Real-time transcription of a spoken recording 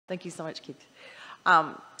Thank you so much, Keith.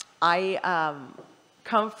 I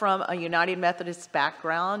come from a United Methodist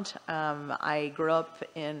background. I grew up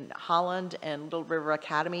in Holland and Little River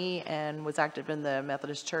Academy and was active in the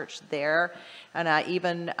Methodist Church there. And I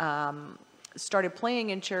even started playing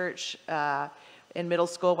in church in middle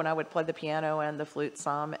school when I would play the piano and the flute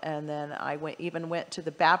some. And then I even went to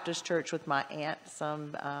the Baptist church with my aunt.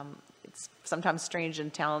 It's sometimes strange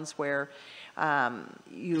in towns where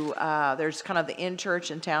there's kind of the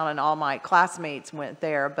in-church in town, and all my classmates went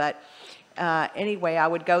there. But anyway, I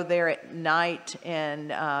would go there at night,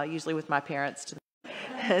 and usually with my parents.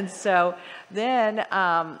 And so then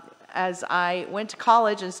as I went to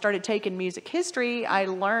college and started taking music history, I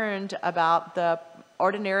learned about the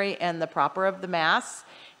ordinary and the proper of the Mass,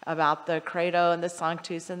 about the Credo and the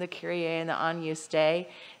Sanctus and the Kyrie and the Agnus Dei.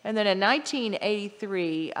 And then in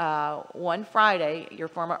 1983, one Friday, your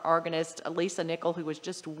former organist, Lisa Nickel, who was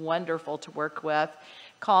just wonderful to work with,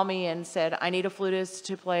 called me and said, I need a flutist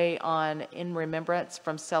to play on In Remembrance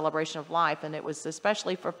from Celebration of Life. And it was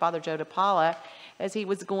especially for Father Joe DePaula, as he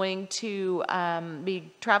was going to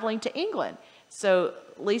be traveling to England. So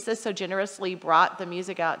Lisa so generously brought the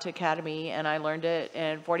music out to Academy, and I learned it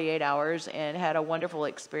in 48 hours and had a wonderful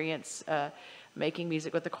experience making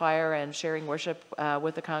music with the choir and sharing worship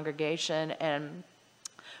with the congregation. And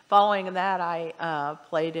following that, I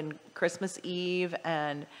played in Christmas Eve,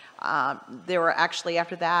 and there were actually,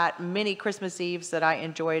 after that, many Christmas Eves that I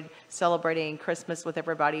enjoyed celebrating Christmas with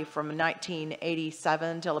everybody from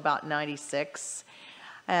 1987 till about 96.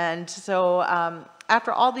 And so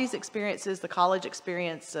after all these experiences, the college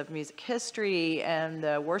experience of music history and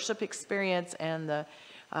the worship experience and the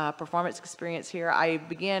performance experience here, I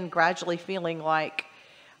began gradually feeling like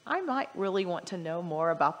I might really want to know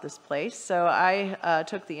more about this place. So I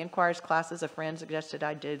took the Inquires classes. A friend suggested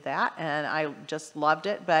I did that, and I just loved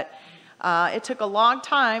it. But it took a long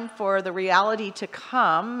time for the reality to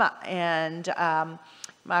come, and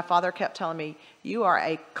my father kept telling me, you are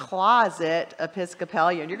a closet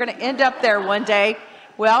Episcopalian. You're going to end up there one day.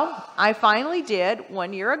 Well, I finally did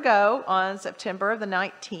 1 year ago on September the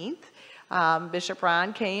 19th. Bishop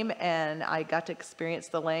Ryan came, and I got to experience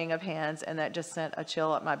the laying of hands, and that just sent a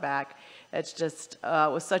chill up my back. It's just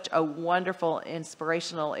was such a wonderful,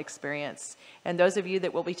 inspirational experience. And those of you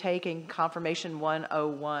that will be taking Confirmation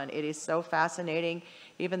 101, it is so fascinating.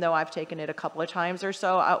 Even though I've taken it a couple of times or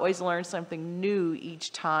so, I always learn something new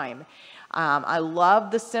each time. I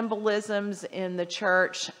love the symbolisms in the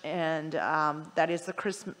church, and that is the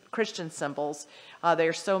Christian symbols.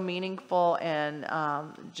 They're so meaningful and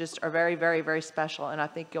just are very, very, very special. And I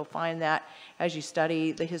think you'll find that as you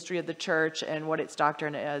study the history of the church and what its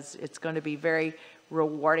doctrine is, it's going to be very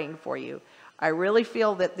rewarding for you. I really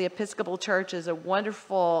feel that the Episcopal Church is a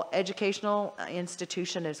wonderful educational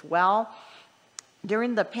institution as well.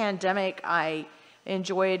 During the pandemic, I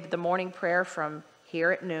enjoyed the morning prayer from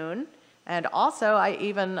here at noon. And also, I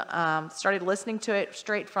even started listening to it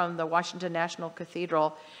straight from the Washington National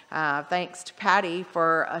Cathedral. Thanks to Patty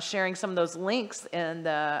for sharing some of those links in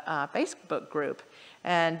the Facebook group.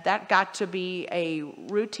 And that got to be a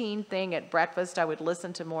routine thing at breakfast. I would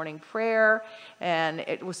listen to morning prayer, and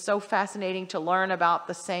it was so fascinating to learn about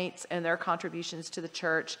the saints and their contributions to the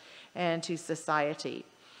church and to society.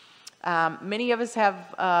 Many of us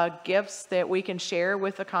have gifts that we can share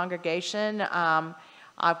with the congregation.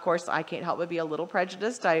 Of course, I can't help but be a little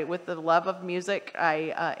prejudiced. With the love of music,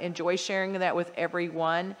 I enjoy sharing that with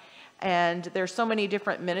everyone. And there's so many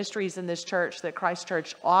different ministries in this church that Christ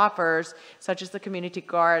Church offers, such as the community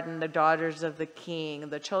garden, the Daughters of the King,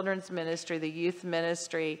 the children's ministry, the youth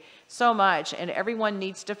ministry, so much. And everyone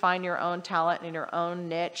needs to find your own talent and your own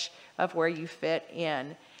niche of where you fit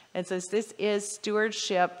in. And since this is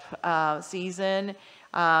stewardship season,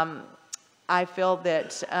 I feel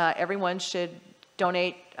that everyone should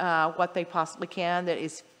donate what they possibly can that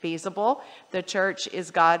is feasible. The church is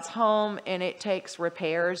God's home, and it takes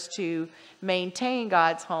repairs to maintain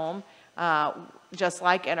God's home. Just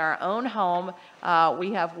like in our own home,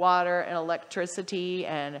 we have water and electricity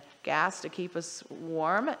and gas to keep us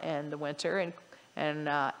warm in the winter, and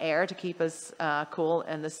air to keep us cool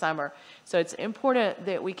in the summer. So it's important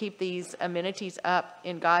that we keep these amenities up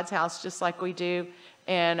in God's house just like we do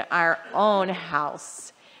in our own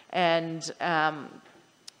house. And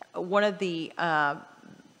one of the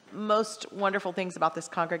most wonderful things about this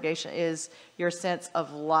congregation is your sense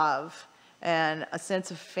of love and a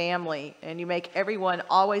sense of family. And you make everyone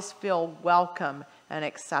always feel welcome and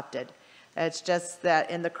accepted. It's just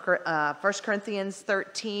that in the 1 Corinthians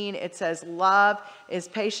 13, it says, love is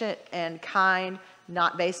patient and kind,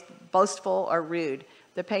 not boastful or rude.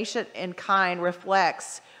 The patient and kind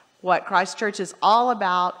reflects what Christ Church is all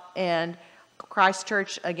about, and Christ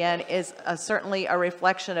Church, again, is certainly a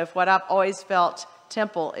reflection of what I've always felt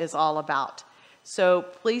Temple is all about. So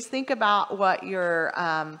please think about what your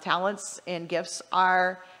talents and gifts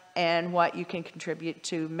are and what you can contribute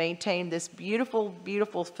to maintain this beautiful,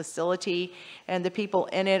 beautiful facility, and the people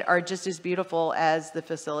in it are just as beautiful as the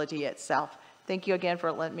facility itself. Thank you again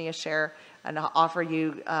for letting me share and offer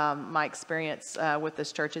you my experience with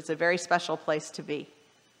this church. It's a very special place to be.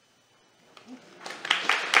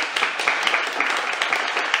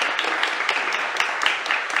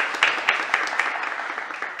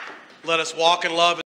 Let us walk in love.